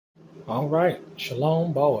All right,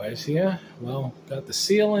 Shalom Boys here. Well, got the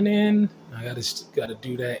ceiling in. I gotta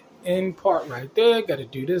do that end part right there. Got to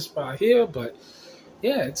do this by here, but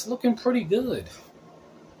yeah, it's looking pretty good.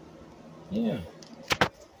 Yeah,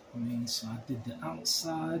 so I did the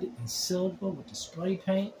outside in silver with the spray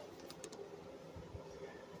paint.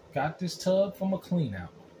 Got this tub from a clean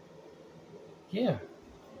out. Yeah,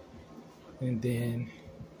 and then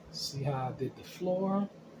see how I did the floor.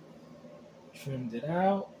 Trimmed it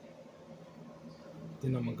out.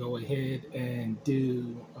 Then I'm going to go ahead and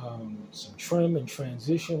do some trim and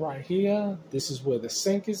transition right here. This is where the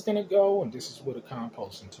sink is going to go, and this is where the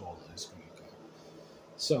composting toilet is going to go.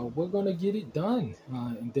 So we're going to get it done.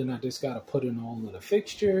 And then I just got to put in all of the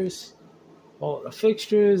fixtures. I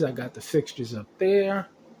got the fixtures up there.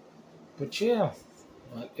 But yeah,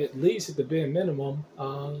 at least at the bare minimum,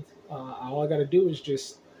 all I got to do is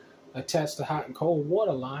just attach the hot and cold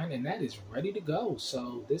water line, and that is ready to go.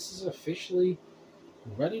 So this is officially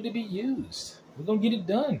ready to be used. We're gonna get it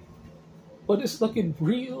done. But it's looking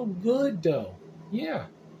real good though. Yeah.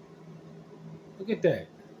 Look at that.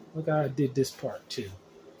 Look how I did this part too.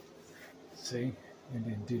 See? And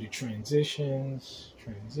then do the transition.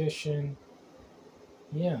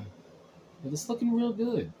 Yeah. But it's looking real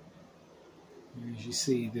good. As you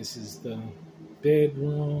see, this is the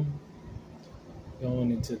bedroom. Going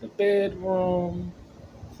into the bedroom.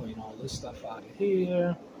 Clean all this stuff out of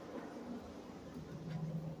here.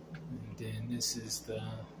 Then this is the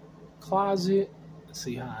closet.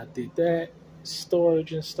 See how I did that?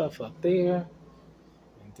 Storage and stuff up there.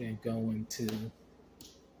 And then going to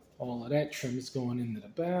all of that trim is going into the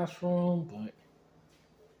bathroom.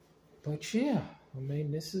 But yeah,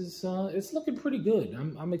 this is it's looking pretty good.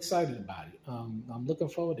 I'm excited about it. I'm looking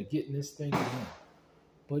forward to getting this thing done.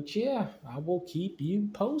 But yeah, I will keep you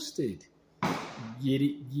posted. Get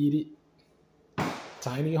it.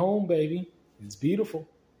 Tiny home, baby. It's beautiful.